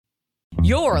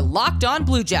You're Locked On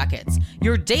Blue Jackets,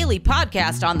 your daily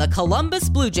podcast on the Columbus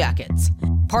Blue Jackets,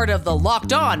 part of the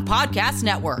Locked On Podcast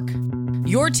Network.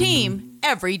 Your team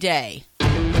every day.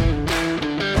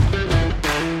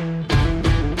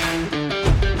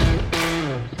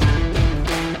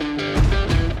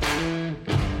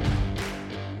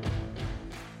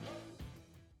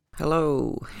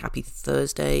 Hello, happy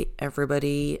Thursday,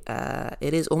 everybody.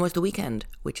 It is almost the weekend,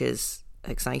 which is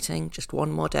exciting. Just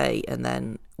one more day, and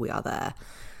then we are there.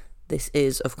 This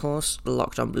is, of course,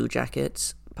 Locked On Blue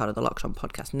Jackets, part of the Locked On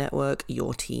Podcast Network,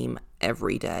 your team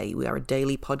every day. We are a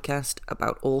daily podcast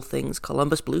about all things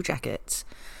Columbus Blue Jackets.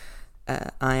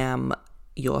 I am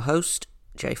your host,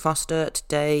 Jay Foster.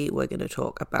 Today, we're going to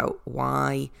talk about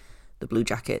why the Blue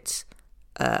Jackets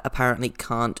apparently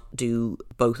can't do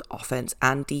both offense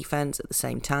and defense at the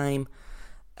same time,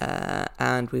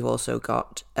 and we've also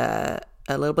got a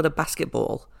little bit of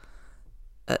basketball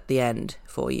at the end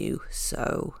for you.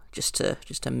 So just to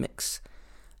mix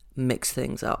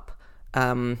things up.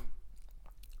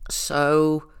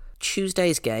 So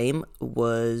Tuesday's game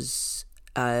was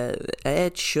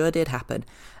it sure did happen.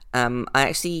 I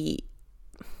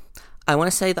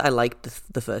want to say that I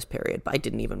liked the first period, but I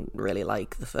didn't even really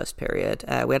like the first period.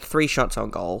 We had 3 shots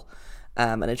on goal,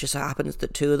 and it just so happens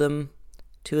that two of them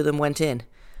went in,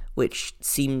 which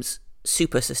seems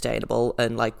super sustainable,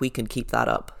 and like we can keep that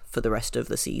up for the rest of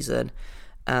the season.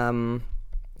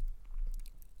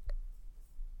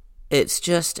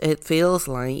 It feels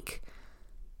like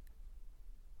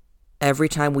every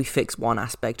time we fix one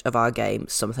aspect of our game,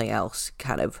 something else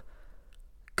kind of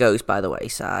goes by the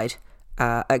wayside.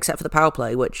 Except for the power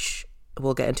play, which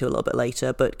we'll get into a little bit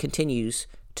later, but continues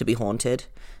to be haunted.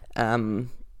 But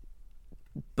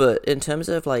in terms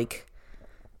of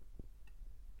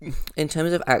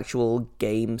actual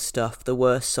game stuff, there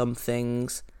were some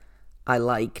things I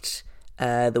liked.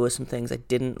 There were some things I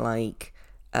didn't like.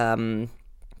 But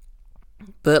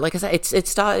like I said, it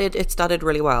started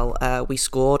really well. We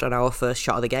scored on our first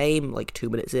shot of the game, like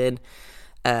 2 minutes in.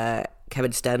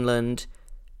 Kevin Stenlund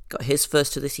got his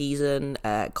first of the season.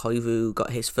 Koivu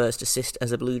got his first assist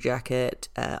as a Blue Jacket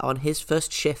on his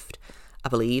first shift, I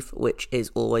believe, which is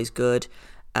always good.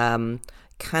 Kind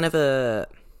of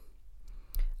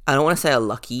I don't want to say a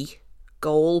lucky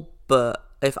goal, but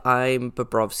if I'm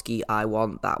Bobrovsky, I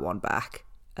want that one back.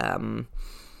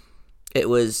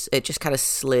 It just kind of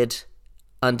slid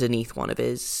underneath one of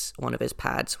his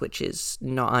pads, which is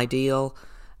not ideal.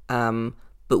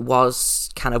 But was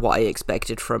kind of what I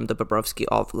expected from the Bobrovsky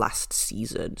of last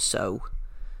season. So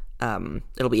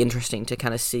it'll be interesting to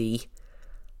kind of see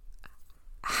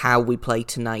how we play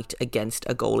tonight against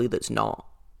a goalie that's not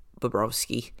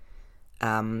Bobrovsky.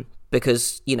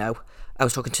 Because, I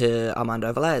was talking to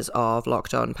Armando Velez of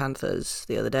Locked On Panthers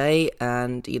the other day,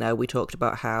 and, we talked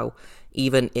about how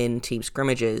even in team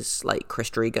scrimmages, like Chris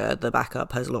Driedger, the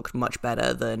backup, has looked much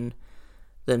better than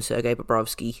Sergei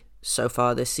Bobrovsky so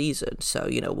far this season. So,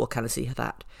 we'll kind of see how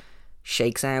that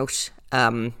shakes out.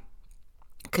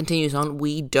 Continues on.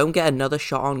 We don't get another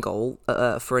shot on goal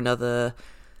for another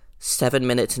 7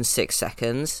 minutes and 6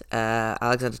 seconds.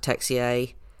 Alexander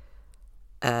Texier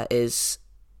is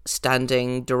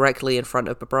standing directly in front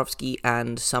of Bobrovsky,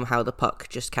 and somehow the puck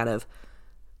just kind of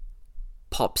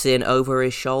pops in over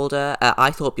his shoulder. I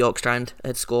thought Bjorkstrand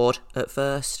had scored at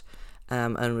first,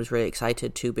 and was really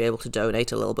excited to be able to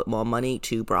donate a little bit more money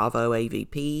to Bravo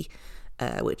AVP,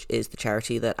 which is the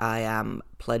charity that I am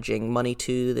pledging money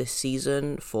to this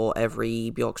season for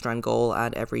every Bjorkstrand goal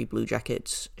and every Blue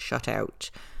Jackets shutout.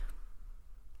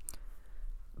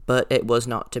 But it was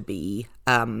not to be.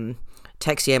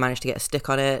 Texier managed to get a stick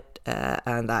on it,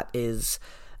 and that is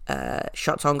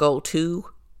shots on goal 2,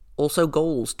 also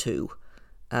goals 2.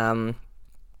 And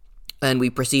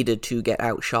we proceeded to get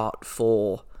outshot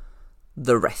for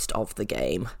the rest of the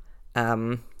game.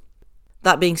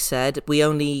 That being said, we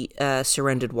only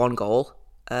surrendered 1 goal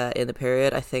in the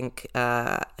period. I think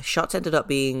shots ended up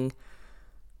being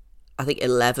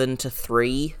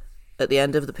 11-3 at the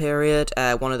end of the period.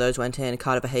 One of those went in.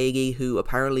 Carter Verhaeghe, who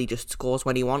apparently just scores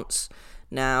when he wants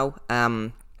now.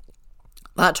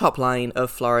 That top line of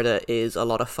Florida is a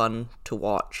lot of fun to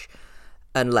watch,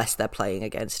 unless they're playing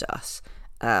against us.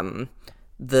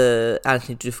 The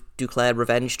Anthony Duclair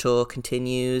revenge tour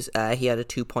continues. He had a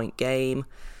 2-point game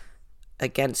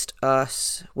against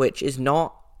us, which is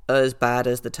not as bad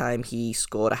as the time he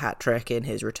scored a hat-trick in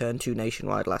his return to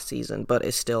Nationwide last season, but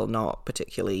is still not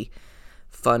particularly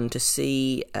fun to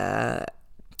see.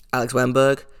 Alex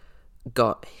Wennberg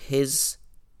got his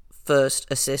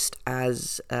first assist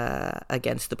as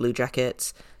against the Blue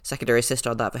Jackets, secondary assist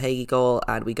on that Verhaeghe goal,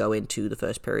 and we go into the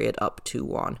first period up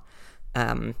 2-1.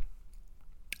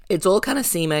 it's all kind of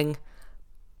seeming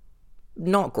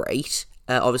not great.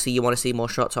 Obviously, you want to see more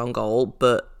shots on goal,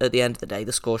 but at the end of the day,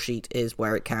 the score sheet is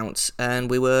where it counts, and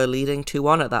we were leading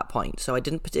 2-1 at that point, so I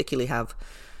didn't particularly have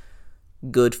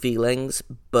good feelings,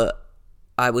 but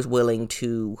I was willing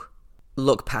to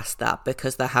look past that,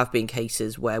 because there have been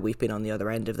cases where we've been on the other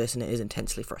end of this, and it is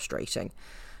intensely frustrating.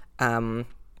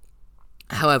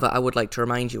 However, I would like to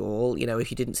remind you all,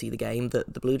 if you didn't see the game,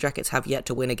 that the Blue Jackets have yet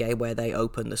to win a game where they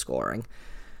open the scoring.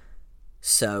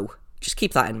 So just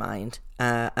keep that in mind.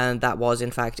 And that was,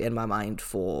 in fact, in my mind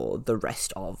for the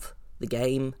rest of the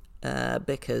game,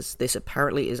 because this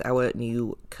apparently is our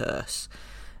new curse.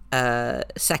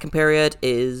 Second period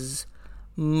is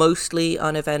mostly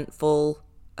uneventful,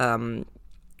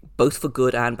 both for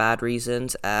good and bad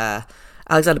reasons.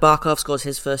 Alexander Barkov scores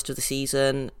his first of the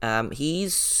season.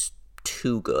 He's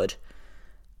too good.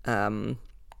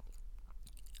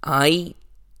 I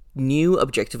knew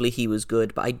objectively he was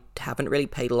good, but I haven't really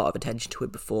paid a lot of attention to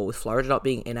it before, with Florida not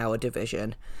being in our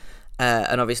division,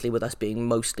 and obviously with us being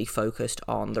mostly focused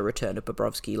on the return of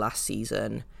Bobrovsky last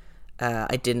season.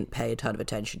 I didn't pay a ton of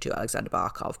attention to Alexander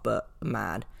Barkov, but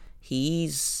man,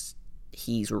 he's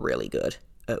really good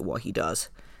at what he does,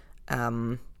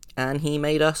 and he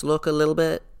made us look a little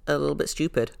bit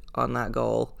stupid on that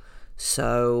goal.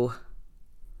 So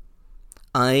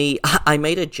I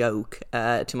made a joke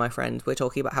to my friends. We're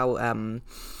talking about how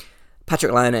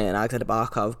Patrik Laine and Alexander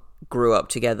Barkov grew up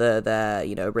together.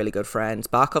 They're, really good friends.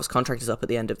 Barkov's contract is up at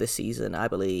the end of this season, I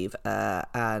believe.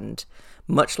 And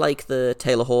much like the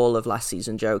Taylor Hall of last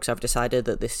season jokes, I've decided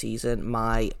that this season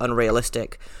my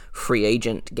unrealistic free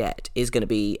agent get is going to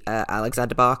be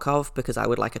Alexander Barkov, because I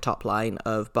would like a top line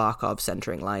of Barkov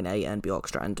centering Laine and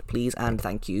Bjorkstrand, please and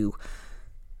thank you,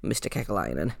 Mr.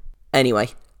 Kekalainen. Anyway,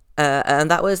 and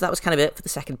that was kind of it for the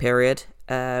second period.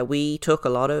 We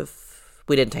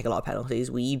didn't take a lot of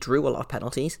penalties. We drew a lot of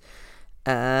penalties,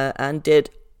 and did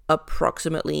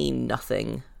approximately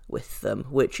nothing with them,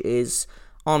 which is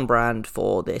on brand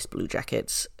for this Blue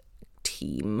Jackets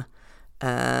team.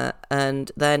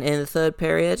 And then in the third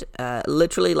period,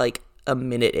 literally like a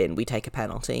minute in, we take a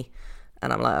penalty,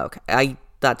 and I'm like, okay,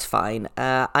 that's fine.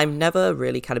 I've never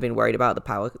really kind of been worried about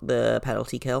the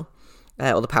penalty kill.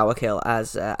 Or the power kill,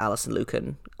 as Alison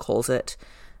Lucan calls it.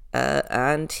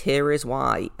 And here is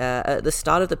why. At the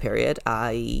start of the period,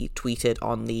 I tweeted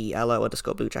on the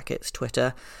LO_Blue Jackets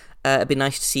Twitter, it'd be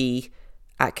nice to see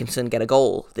Atkinson get a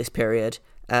goal this period.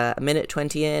 A minute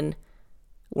 20 in,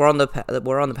 we're on the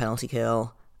penalty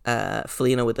kill.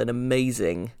 Foligno with an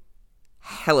amazing,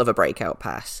 hell of a breakout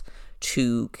pass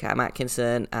to Cam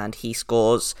Atkinson, and he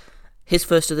scores his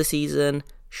first of the season,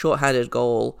 short-handed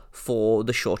goal for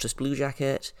the shortest Blue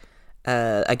Jacket.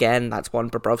 Again, that's one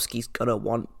Bobrovsky's gonna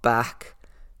want back.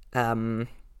 And,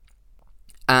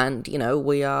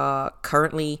 we are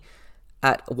currently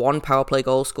at one power play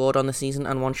goal scored on the season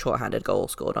and one short-handed goal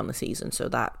scored on the season, so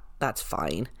that's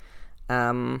fine.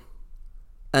 And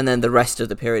then the rest of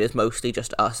the period is mostly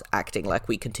just us acting like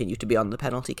we continue to be on the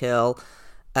penalty kill.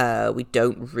 We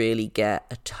don't really get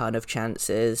a ton of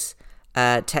chances.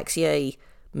 Texier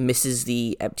misses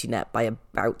the empty net by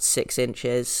about 6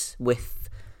 inches with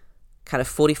kind of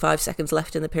 45 seconds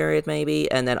left in the period,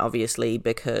 maybe. And then obviously,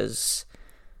 because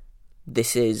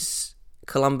this is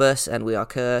Columbus and we are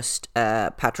cursed,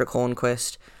 Patrick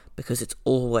Hornquist, because it's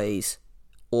always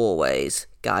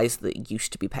guys that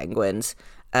used to be Penguins,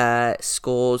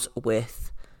 scores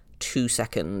with 2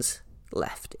 seconds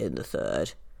left in the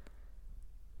third.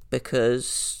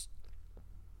 Because,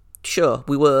 sure,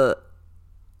 we were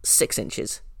 6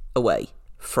 inches away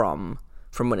from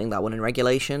winning that one in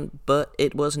regulation, but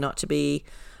it was not to be.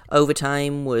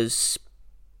 Overtime was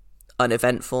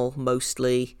uneventful,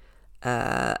 mostly,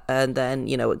 and then,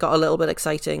 it got a little bit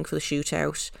exciting for the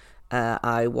shootout.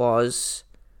 I was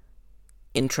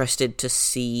interested to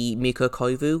see Mikko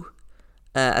Koivu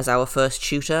as our first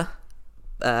shooter.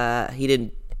 He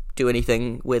didn't do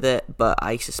anything with it, but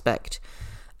I suspect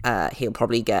he'll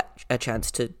probably get a chance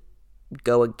to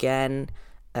go again.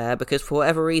 Because for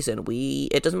whatever reason,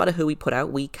 it doesn't matter who we put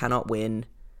out, we cannot win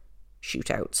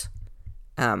shootouts,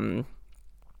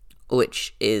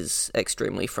 which is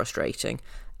extremely frustrating.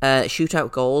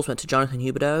 Shootout goals went to Jonathan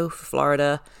Huberdeau for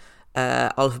Florida,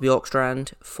 Oliver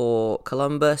Bjorkstrand for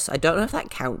Columbus. I don't know if that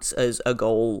counts as a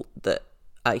goal that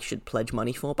I should pledge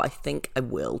money for, but I think I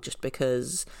will, just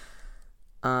because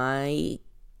I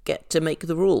get to make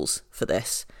the rules for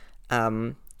this.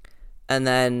 And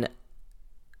then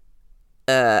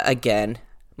again,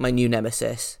 my new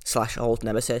nemesis / old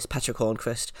nemesis, Patrick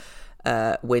Hornquist,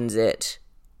 wins it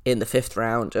in the 5th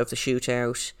round of the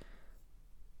shootout.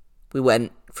 We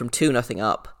went from 2-0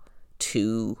 up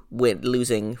to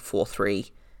losing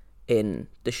 4-3 in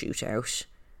the shootout,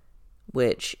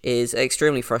 which is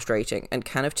extremely frustrating and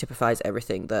kind of typifies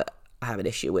everything that I have an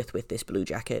issue with this Blue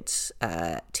Jackets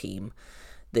team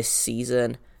this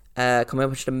season. Coming up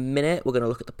in just a minute, we're going to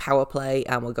look at the power play,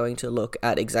 and we're going to look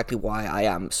at exactly why I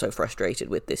am so frustrated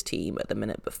with this team at the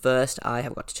minute. But first, I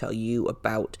have got to tell you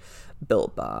about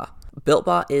Built Bar. Built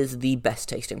Bar is the best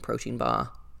tasting protein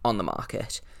bar on the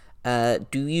market.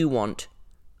 Do you want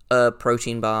a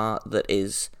protein bar that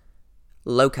is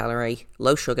low calorie,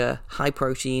 low sugar, high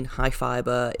protein, high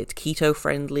fiber? It's keto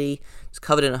friendly. It's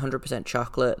covered in 100%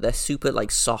 chocolate. They're super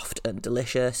soft and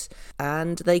delicious,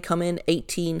 and they come in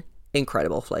 18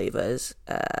 incredible flavors.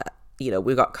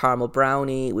 We've got caramel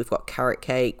brownie, we've got carrot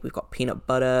cake, we've got peanut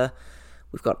butter,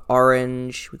 we've got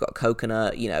orange, we've got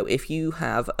coconut. If you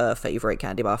have a favorite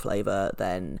candy bar flavor,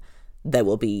 then there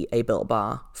will be a Built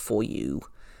Bar for you.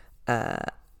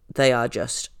 They are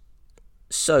just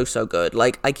so good.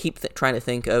 I keep trying to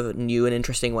think of new and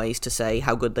interesting ways to say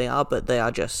how good they are, but they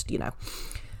are just,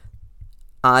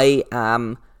 I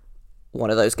am one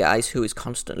of those guys who is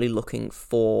constantly looking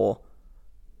for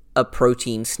a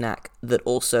protein snack that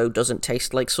also doesn't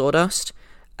taste like sawdust.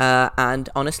 And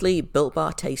honestly, Built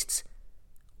Bar tastes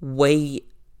way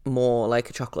more like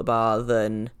a chocolate bar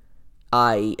than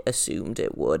I assumed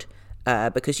it would.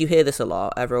 Because you hear this a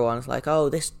lot. Everyone's like, oh,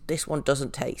 this one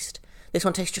doesn't taste. This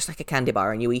one tastes just like a candy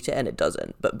bar, and you eat it and it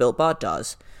doesn't. But Built Bar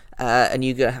does. And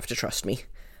you're going to have to trust me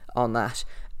on that.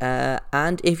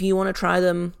 And if you want to try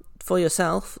them for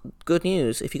yourself, good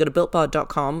news. If you go to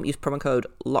BuiltBar.com, use promo code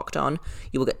LOCKEDON,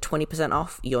 you will get 20%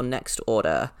 off your next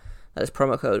order. That is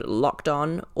promo code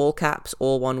LOCKEDON, all caps,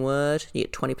 all one word. You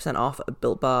get 20% off at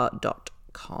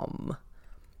BuiltBar.com.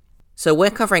 So we're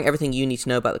covering everything you need to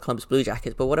know about the Columbus Blue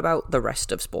Jackets, but what about the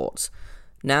rest of sports?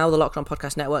 Now the Locked On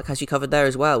Podcast Network has you covered there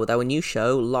as well with our new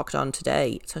show, Locked On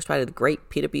Today. It's hosted by the great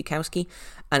Peter Bukowski,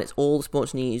 and it's all the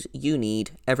sports news you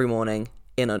need every morning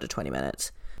in under 20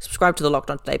 minutes. Subscribe to the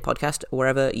Locked On Today podcast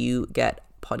wherever you get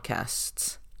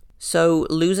podcasts. So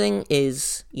losing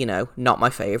is, not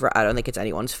my favourite. I don't think it's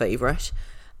anyone's favourite.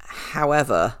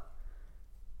 However,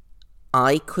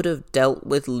 I could have dealt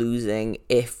with losing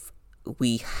if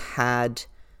we had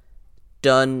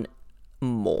done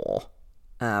more.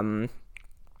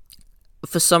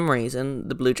 For some reason,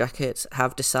 the Blue Jackets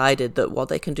have decided that what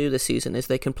they can do this season is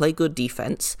they can play good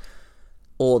defense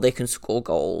or they can score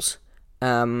goals.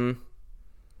 And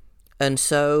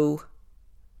so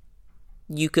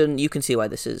you can see why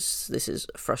this is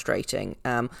frustrating.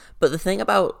 But the thing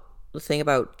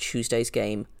about Tuesday's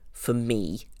game, for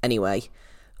me anyway,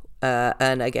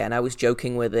 and again, I was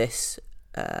joking about this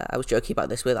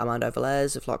with Armando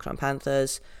Velez of Locked On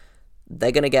Panthers.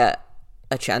 They're gonna get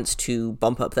a chance to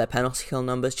bump up their penalty kill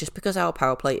numbers just because our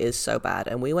power play is so bad,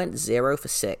 and we went 0 for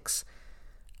 6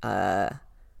 on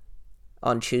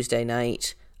Tuesday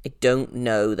night. I don't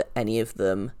know that any of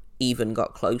them even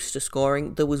got close to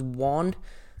scoring. There was one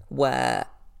where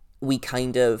we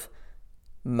kind of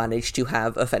managed to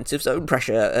have offensive zone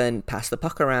pressure and pass the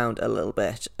puck around a little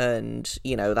bit, and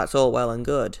that's all well and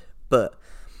good, but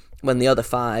when the other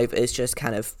 5 is just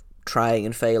kind of trying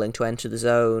and failing to enter the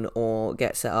zone or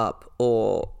get set up,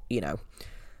 or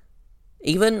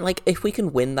even if we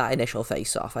can win that initial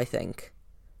face-off, I think,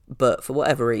 but for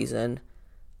whatever reason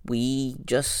we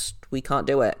can't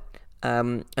do it.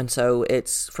 And so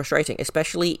it's frustrating,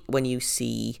 especially when you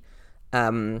see, we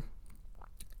had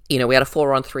a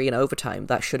 4-on-3 in overtime.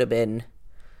 That should have been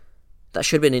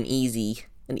an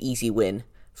easy win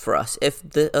for us. If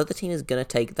the other team is going to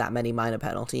take that many minor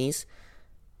penalties,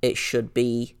 it should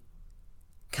be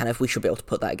we should be able to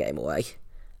put that game away.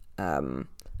 And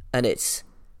it's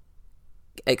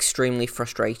extremely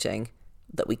frustrating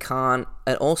that we can't.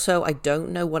 And also, I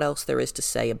don't know what else there is to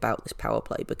say about this power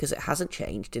play, because it hasn't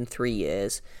changed in 3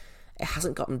 years. It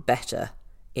hasn't gotten better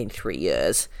in 3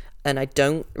 years. And I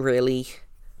don't really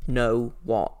know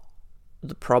what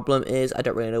the problem is. I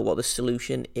don't really know what the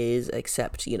solution is,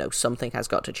 except, something has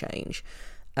got to change.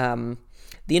 The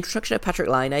introduction of Patrik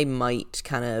Laine might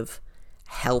kind of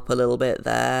help a little bit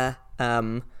there.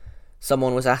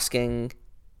 Someone was asking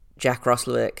Jack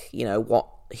Roslovic, what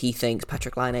he thinks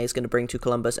Patrik Laine is going to bring to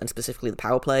Columbus, and specifically the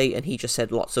power play, and he just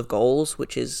said lots of goals,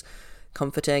 which is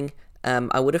comforting.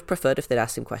 I would have preferred if they'd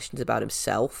asked him questions about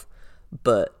himself,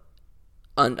 but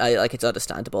it's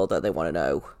understandable that they want to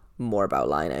know more about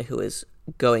Laine, who is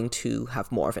going to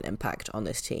have more of an impact on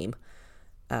this team.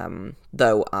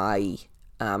 Though I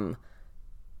am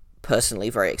personally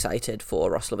very excited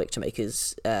for Roslovic to make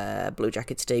his Blue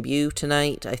Jackets debut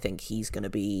tonight. I think he's going to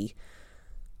be...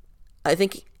 I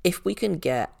think if we can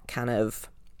get kind of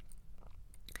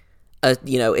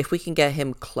if we can get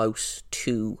him close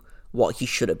to what he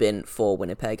should have been for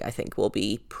Winnipeg, I think we'll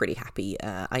be pretty happy.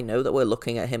 I know that we're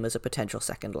looking at him as a potential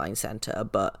second-line center,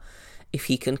 but if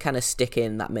he can kind of stick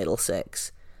in that middle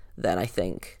six, then I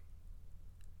think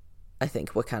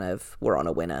we're on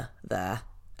a winner there.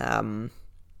 The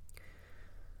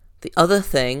other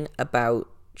thing about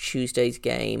Tuesday's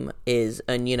game is,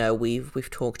 and we've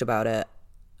talked about it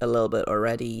a little bit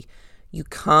already, you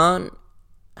can't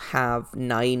have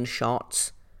 9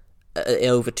 shots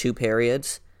over 2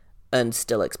 periods and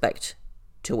still expect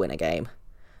to win a game.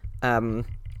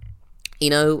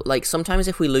 Sometimes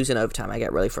if we lose in overtime, I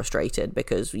get really frustrated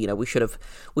because we should have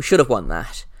won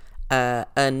that.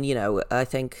 I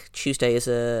think Tuesday is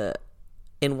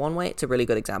in one way it's a really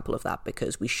good example of that,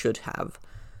 because we should have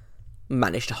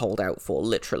managed to hold out for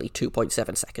literally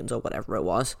 2.7 seconds or whatever it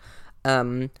was.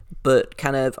 But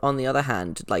kind of on the other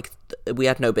hand, we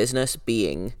had no business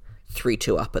being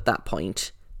 3-2 up at that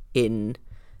point in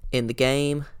the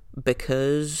game,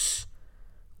 because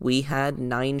we had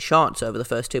 9 shots over the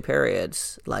first 2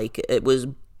 periods. It was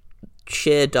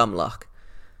sheer dumb luck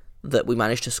that we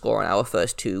managed to score on our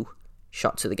first 2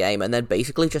 shots of the game, and then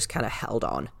basically just kind of held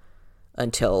on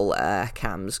until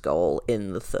Cam's goal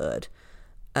in the third.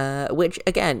 Which,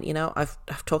 again,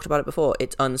 I've talked about it before.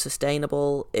 It's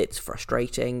unsustainable. It's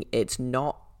frustrating. It's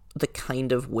not the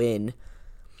kind of win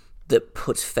that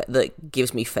that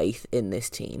gives me faith in this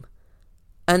team.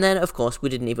 And then, of course, we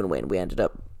didn't even win. We ended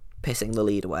up pissing the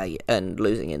lead away and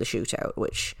losing in the shootout,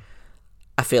 which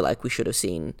I feel like we should have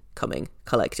seen coming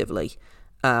collectively.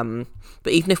 But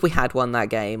even if we had won that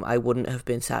game, I wouldn't have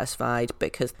been satisfied,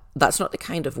 because that's not the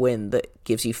kind of win that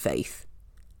gives you faith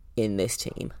in this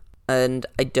team. And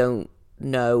I don't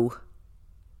know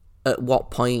at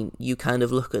what point you kind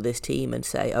of look at this team and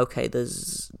say, okay,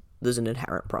 there's an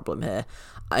inherent problem here.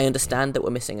 I understand that we're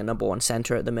missing a number 1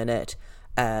 center at the minute.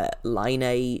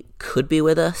 Laine could be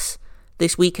with us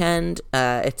this weekend.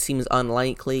 It seems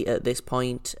unlikely at this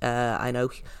point. I know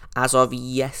as of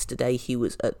yesterday he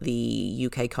was at the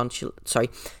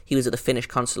he was at the Finnish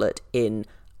consulate in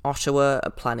Ottawa,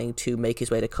 planning to make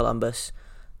his way to Columbus.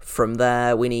 From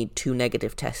there, we need 2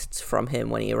 negative tests from him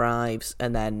when he arrives,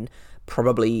 and then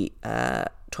probably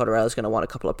Tortorella's going to want a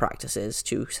couple of practices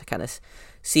to kind of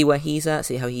see where he's at,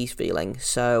 see how he's feeling.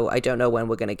 So I don't know when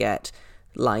we're going to get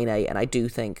Laine, and I do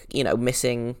think,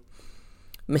 missing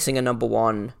a number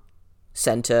 1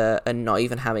 center and not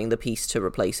even having the piece to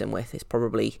replace him with is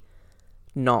probably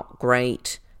not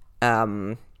great.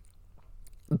 But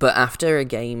after a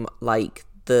game like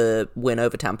the win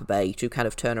over Tampa Bay, to kind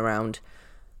of turn around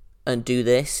and do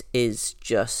this is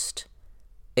just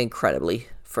incredibly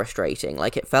frustrating.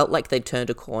 It felt like they'd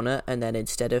turned a corner, and then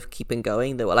instead of keeping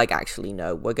going, they were like, actually,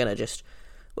 no, we're just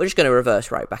going to reverse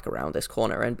right back around this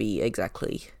corner and be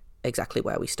exactly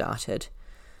where we started.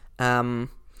 Coming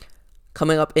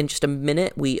up in just a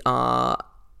minute, we are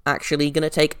actually going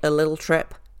to take a little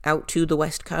trip out to the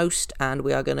West Coast, and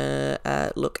we are going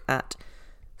to look at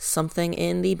something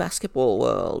in the basketball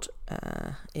world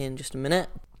in just a minute.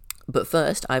 But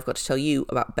first, I've got to tell you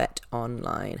about Bet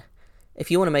Online. If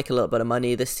you want to make a little bit of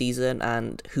money this season,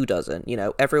 and who doesn't,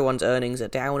 everyone's earnings are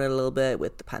down a little bit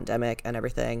with the pandemic and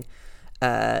everything,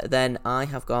 then I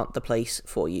have got the place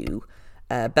for you.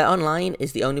 Bet Online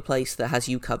is the only place that has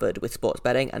you covered with sports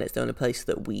betting, and it's the only place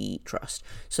that we trust.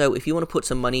 So if you want to put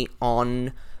some money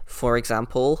on, for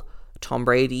example, Tom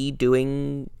Brady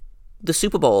doing the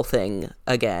Super Bowl thing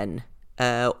again,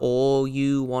 or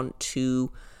you want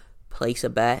to place a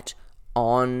bet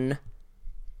on,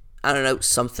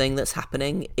 something that's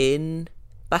happening in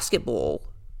basketball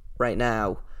right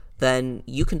now, then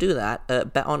you can do that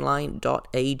at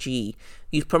betonline.ag.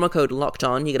 Use promo code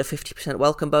LOCKEDON, you get a 50%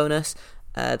 welcome bonus.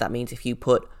 That means if you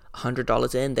put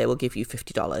 $100 in, they will give you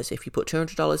 $50. If you put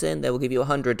 $200 in, they will give you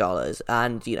 $100,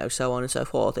 and so on and so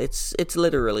forth. It's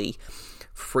literally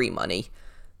free money.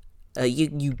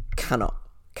 You cannot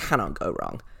go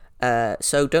wrong.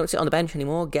 So don't sit on the bench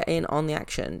anymore. Get in on the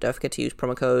action. Don't forget to use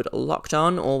promo code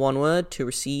LOCKEDON, all one word, to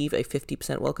receive a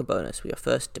 50% welcome bonus for your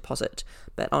first deposit.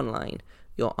 Bet Online,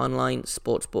 your online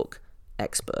sportsbook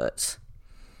experts.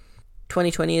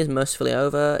 2020 is mercifully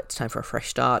over. It's time for a fresh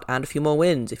start and a few more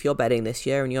wins. If you're betting this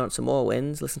year and you want some more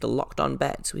wins, listen to Locked On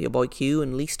Bets with your boy Q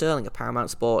and Lee Sterling of Paramount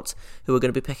Sports, who are going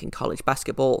to be picking college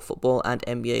basketball, football, and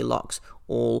NBA locks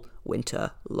all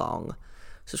winter long.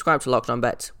 Subscribe to Locked On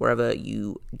Bets wherever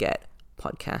you get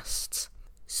podcasts.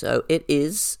 So it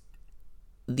is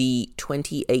the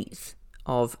 28th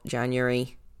of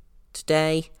January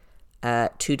today.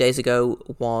 2 days ago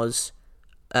was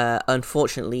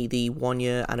unfortunately the 1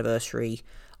 year anniversary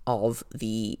of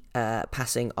the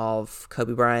passing of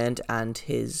Kobe Bryant and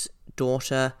his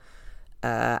daughter.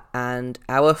 And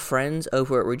our friends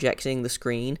over at Rejecting the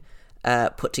Screen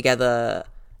put together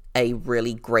a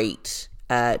really great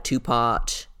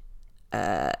 2-part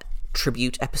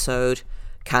tribute episode,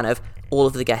 kind of all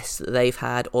of the guests that they've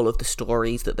had, all of the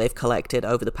stories that they've collected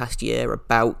over the past year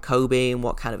about Kobe and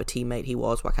what kind of a teammate he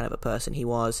was, what kind of a person he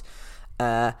was.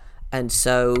 And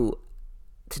so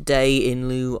today, in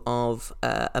lieu of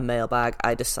a mailbag,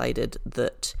 I decided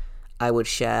that I would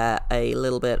share a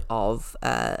little bit of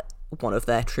one of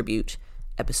their tribute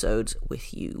episodes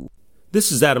with you.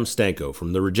 This is Adam Stanko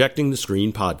from the Rejecting the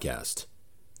Screen podcast.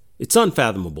 It's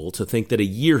unfathomable to think that a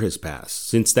year has passed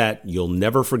since that you'll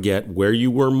never forget where you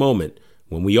were moment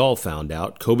when we all found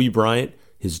out Kobe Bryant,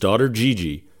 his daughter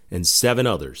Gigi, and 7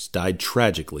 others died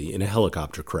tragically in a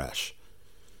helicopter crash.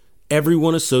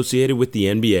 Everyone associated with the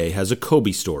NBA has a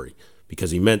Kobe story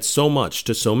because he meant so much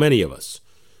to so many of us.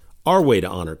 Our way to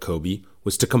honor Kobe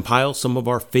was to compile some of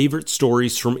our favorite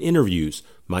stories from interviews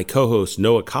my co-host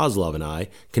Noah Kozlov and I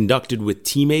conducted with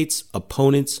teammates,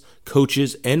 opponents,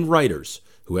 coaches, and writers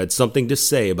who had something to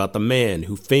say about the man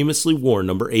who famously wore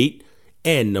number 8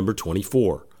 and number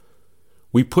 24.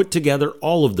 We put together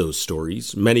all of those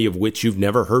stories, many of which you've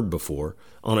never heard before,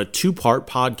 on a 2-part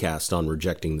podcast on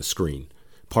Rejecting the Screen,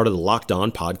 part of the Locked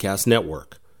On Podcast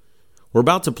Network. We're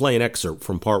about to play an excerpt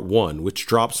from Part 1, which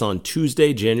drops on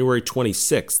Tuesday, January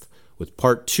 26th, with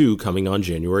Part 2 coming on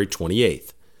January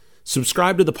 28th.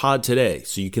 Subscribe to the pod today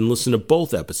so you can listen to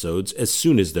both episodes as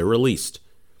soon as they're released.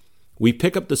 We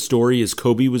pick up the story as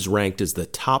Kobe was ranked as the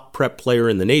top prep player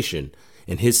in the nation,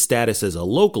 and his status as a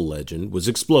local legend was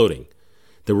exploding.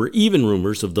 There were even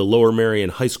rumors of the Lower Merion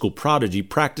High School prodigy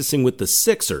practicing with the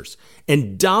Sixers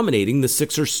and dominating the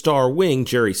Sixers star wing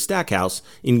Jerry Stackhouse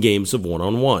in games of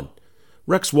one-on-one.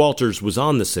 Rex Walters was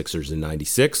on the Sixers in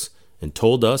 '96 and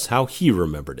told us how he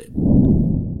remembered it.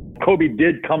 Kobe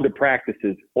did come to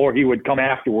practices, or he would come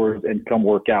afterwards and come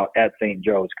work out at St.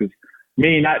 Joe's. Because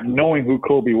me not knowing who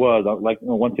Kobe was,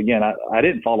 once again, I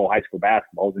didn't follow high school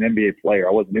basketball. I was an NBA player.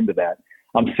 I wasn't into that.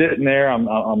 I'm sitting there. I'm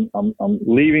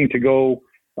leaving to go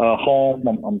home.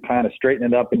 I'm kind of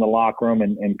straightening it up in the locker room,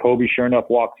 and Kobe, sure enough,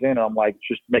 walks in. And I'm like,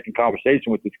 just making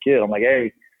conversation with this kid. I'm like,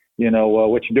 hey,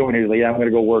 what you doing here? He's like, yeah, I'm going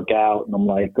to go work out. And I'm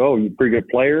like, oh, you a pretty good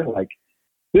player? Like,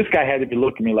 this guy had to be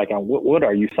looking at me like, what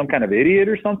are you, some kind of idiot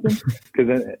or something?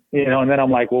 Because, and then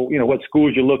I'm like, well, what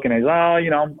schools you looking at? He's,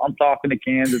 I'm talking to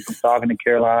Kansas, I'm talking to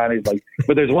Carolina. He's like,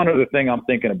 but there's one other thing I'm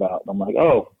thinking about. And I'm like,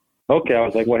 oh, okay. I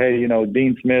was like, well, hey,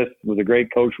 Dean Smith was a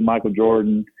great coach for Michael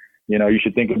Jordan. You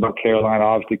should think about Carolina.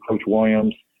 Obviously, Coach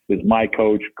Williams is my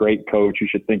coach, great coach. You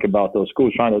should think about those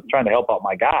schools, trying to help out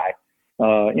my guy.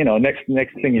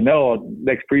 Next thing you know,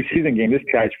 next preseason game, this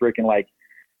guy's freaking like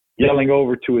yelling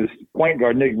over to his point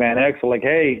guard, Nick Van Exel, like,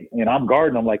 hey, I'm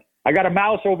guarding. I'm like, I got a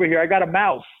mouse over here. I got a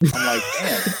mouse. I'm like,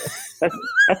 man,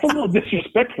 that's a little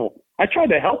disrespectful. I tried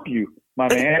to help you, my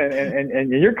man,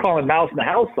 and you're calling mouse in the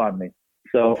house on me.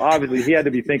 So obviously he had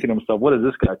to be thinking to himself, what is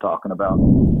this guy talking about?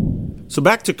 So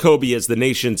back to Kobe as the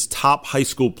nation's top high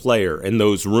school player and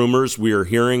those rumors we are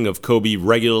hearing of Kobe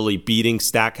regularly beating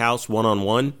Stackhouse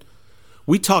one-on-one.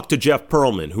 We talked to Jeff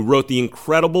Pearlman, who wrote the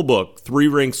incredible book,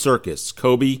 3-Ring Circus,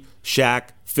 Kobe, Shaq,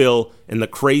 Phil, and the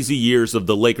Crazy Years of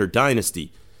the Laker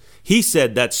Dynasty. He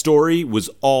said that story was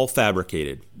all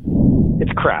fabricated.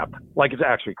 It's crap. Like, it's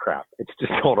actually crap. It's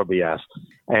just total BS.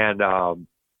 And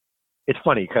it's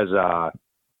funny because I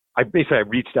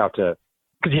reached out to,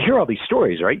 because you hear all these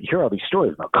stories, right? You hear all these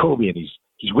stories about Kobe, and he's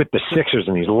with the Sixers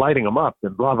and he's lighting them up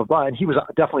and blah, blah, blah. And he was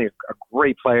definitely a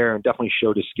great player and definitely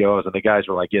showed his skills. And the guys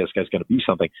were like, yeah, this guy's going to be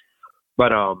something.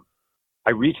 But I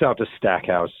reached out to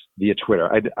Stackhouse via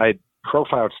Twitter. I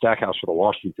profiled Stackhouse for the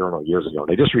Wall Street Journal years ago.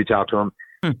 And I just reached out to him.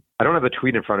 I don't have the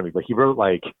tweet in front of me, but he wrote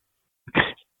like,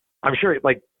 I'm sure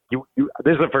like you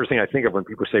this is the first thing I think of when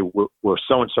people say, will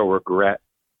so-and-so regret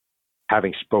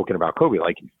having spoken about Kobe?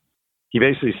 Like, he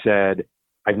basically said,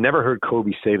 I've never heard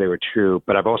Kobe say they were true,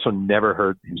 but I've also never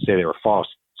heard him say they were false.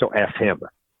 So F him.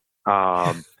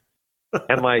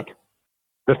 And like,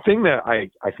 the thing that I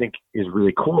think is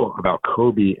really cool about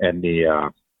Kobe and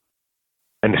the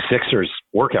Sixers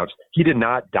workouts, he did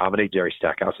not dominate Jerry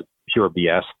Stackhouse. It's pure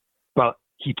BS, but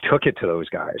he took it to those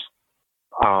guys.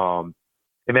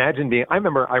 Imagine I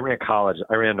remember I ran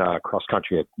cross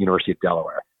country at University of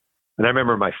Delaware. And I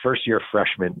remember my first year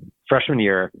freshman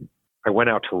year, I went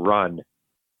out to run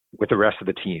with the rest of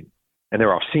the team. And they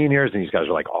were all seniors, and these guys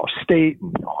were like all state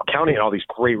and all county and all these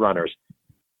great runners.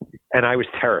 And I was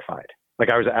terrified. Like,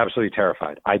 I was absolutely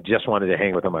terrified. I just wanted to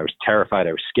hang with them. I was terrified.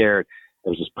 I was scared. I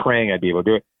was just praying I'd be able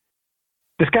to do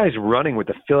it. this guy's running with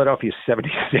the Philadelphia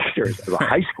 76ers as a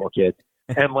high school kid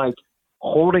and like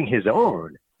holding his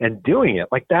own and doing it.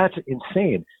 Like, that's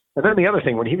insane. And then the other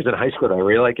thing, when he was in high school that I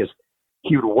really like is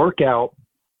he would work out.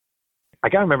 I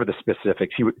got to remember the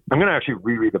specifics. I'm going to actually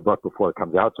reread the book before it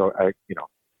comes out. So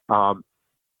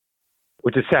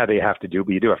which is sad that you have to do,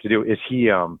 but you do have to do, is he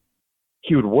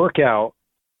would work out,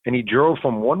 and he drove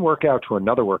from one workout to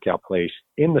another workout place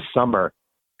in the summer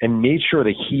and made sure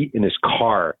the heat in his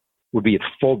car would be at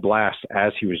full blast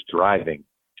as he was driving,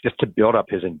 just to build up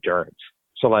his endurance.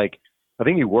 So like, I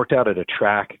think he worked out at a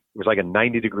track. It was like a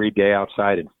 90-degree day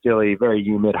outside in Philly, very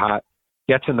humid, hot,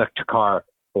 gets in the car,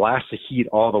 blasts the heat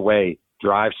all the way,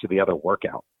 drives to the other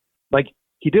workout. Like,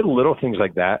 he did little things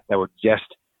like that were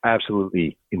just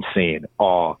absolutely insane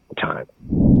all the time.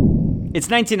 It's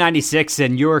 1996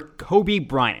 and you're Kobe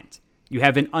Bryant. You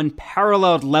have an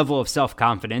unparalleled level of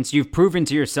self-confidence. You've proven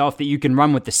to yourself that you can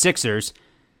run with the Sixers.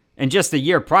 And just a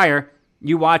year prior,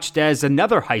 you watched as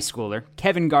another high schooler,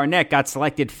 Kevin Garnett, got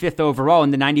selected 5th overall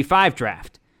in the 95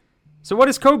 draft. So what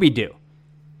does Kobe do?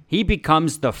 He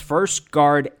becomes the first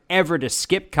guard ever to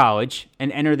skip college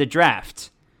and enter the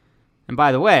draft. And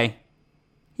by the way,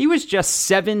 he was just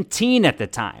 17 at the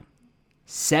time.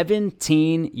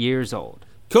 17 years old.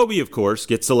 Kobe, of course,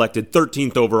 gets selected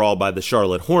 13th overall by the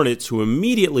Charlotte Hornets, who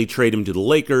immediately trade him to the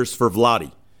Lakers for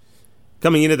Vlade.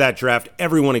 Coming into that draft,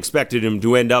 everyone expected him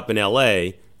to end up in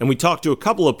LA, and we talked to a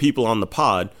couple of people on the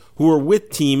pod who were with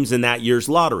teams in that year's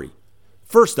lottery.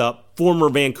 First up, former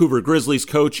Vancouver Grizzlies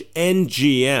coach and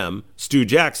GM, Stu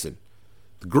Jackson.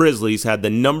 The Grizzlies had the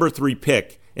number 3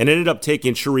 pick and ended up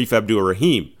taking Sharif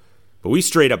Abdur-Rahim. But we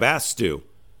straight up asked Stu,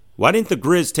 why didn't the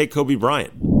Grizz take Kobe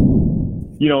Bryant?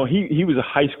 You know, he was a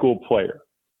high school player.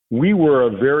 We were a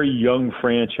very young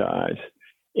franchise.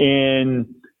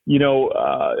 And, you know,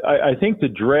 I think to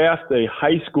draft a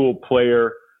high school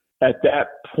player at that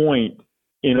point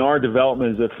in our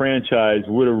development as a franchise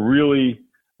would have really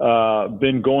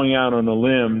been going out on a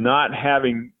limb, not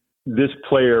having this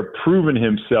player proven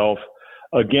himself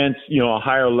against, you know, a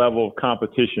higher level of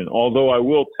competition. Although I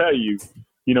will tell you,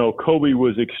 you know, Kobe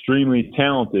was extremely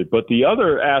talented. But the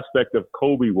other aspect of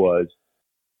Kobe was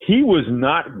he was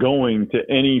not going to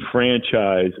any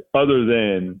franchise other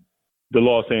than the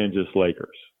Los Angeles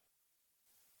Lakers.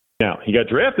 Now, he got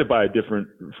drafted by a different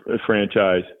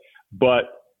franchise, but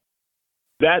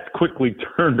that quickly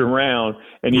turned around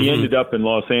and he ended up in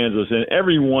Los Angeles, and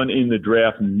everyone in the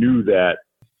draft knew that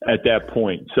at that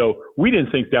point. So we didn't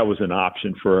think that was an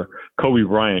option for Kobe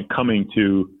Bryant coming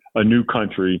to a new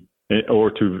country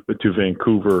or to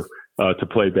Vancouver to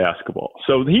play basketball.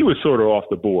 So he was sort of off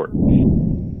the board.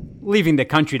 Leaving the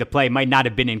country to play might not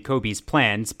have been in Kobe's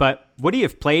plans, but would he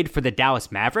have played for the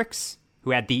Dallas Mavericks,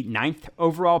 who had the 9th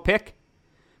overall pick?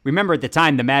 Remember, at the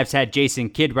time, the Mavs had Jason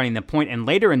Kidd running the point, and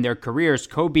later in their careers,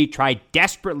 Kobe tried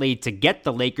desperately to get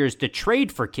the Lakers to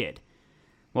trade for Kidd.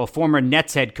 Well, former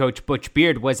Nets head coach Butch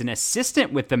Beard was an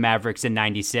assistant with the Mavericks in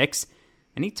 '96,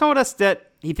 and he told us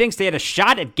that he thinks they had a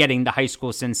shot at getting the high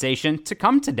school sensation to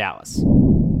come to Dallas.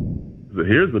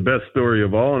 Here's the best story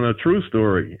of all, and a true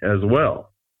story as well.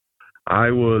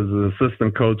 I was an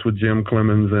assistant coach with Jim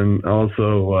Clemens and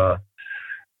also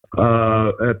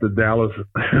at the Dallas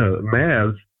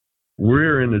Mavs.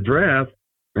 We're in the draft,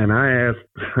 and I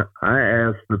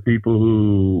asked the people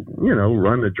who, you know,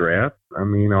 run the draft, I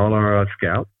mean, all our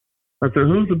scouts, I said,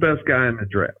 who's the best guy in the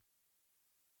draft?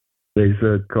 They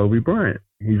said Kobe Bryant.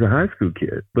 He's a high school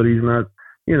kid, but he's not,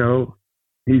 you know,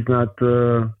 we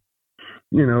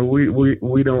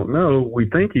don't know. We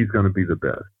think he's going to be the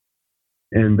best.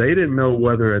 And they didn't know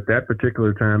whether at that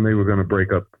particular time they were going to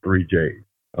break up the 3Js,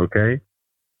 okay?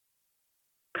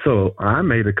 So I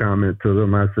made a comment to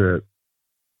them. I said,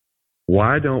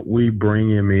 why don't we bring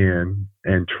him in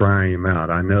and try him out?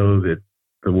 I know that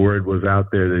the word was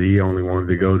out there that he only wanted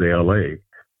to go to L.A.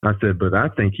 I said, but I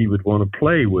think he would want to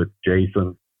play with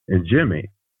Jason and Jimmy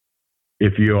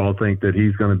if you all think that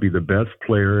he's going to be the best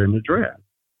player in the draft.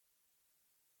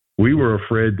 We were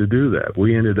afraid to do that.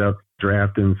 We ended up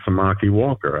drafting Samaki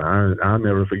Walker. I'll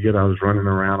never forget, I was running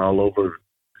around all over,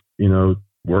 you know,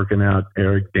 working out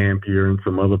Eric Dampier and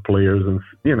some other players, and,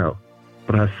 you know.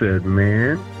 But I said,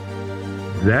 man,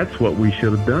 that's what we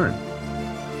should have done.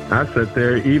 I sat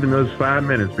there, even those 5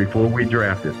 minutes before we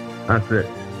drafted, I said,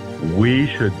 we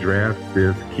should draft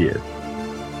this kid.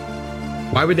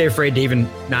 Why were they afraid to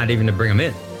not even to bring him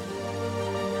in?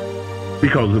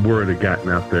 Because the word had gotten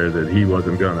out there that he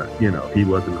wasn't going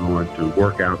to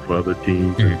work out for other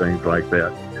teams and things like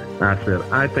that. I said,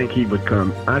 I think he would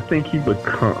come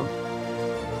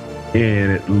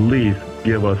and at least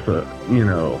give us a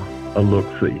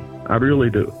look-see. I really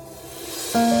do.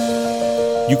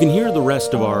 You can hear the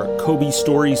rest of our Kobe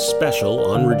Stories special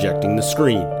on Rejecting the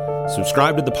Screen.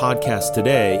 Subscribe to the podcast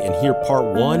today and hear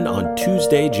part 1 on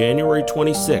Tuesday, January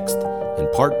 26th,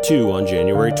 and part 2 on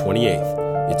January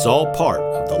 28th. It's all part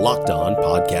of the Locked On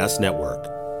Podcast Network.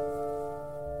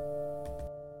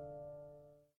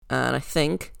 And I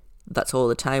think that's all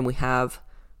the time we have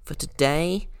for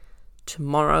today.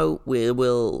 Tomorrow we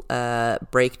will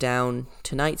break down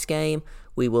tonight's game.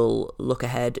 We will look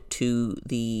ahead to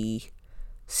the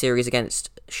series against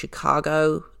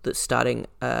Chicago that's starting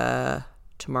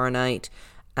tomorrow night.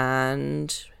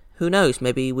 And who knows,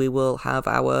 maybe we will have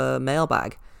our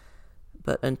mailbag.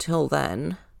 But until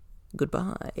then,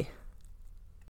 goodbye.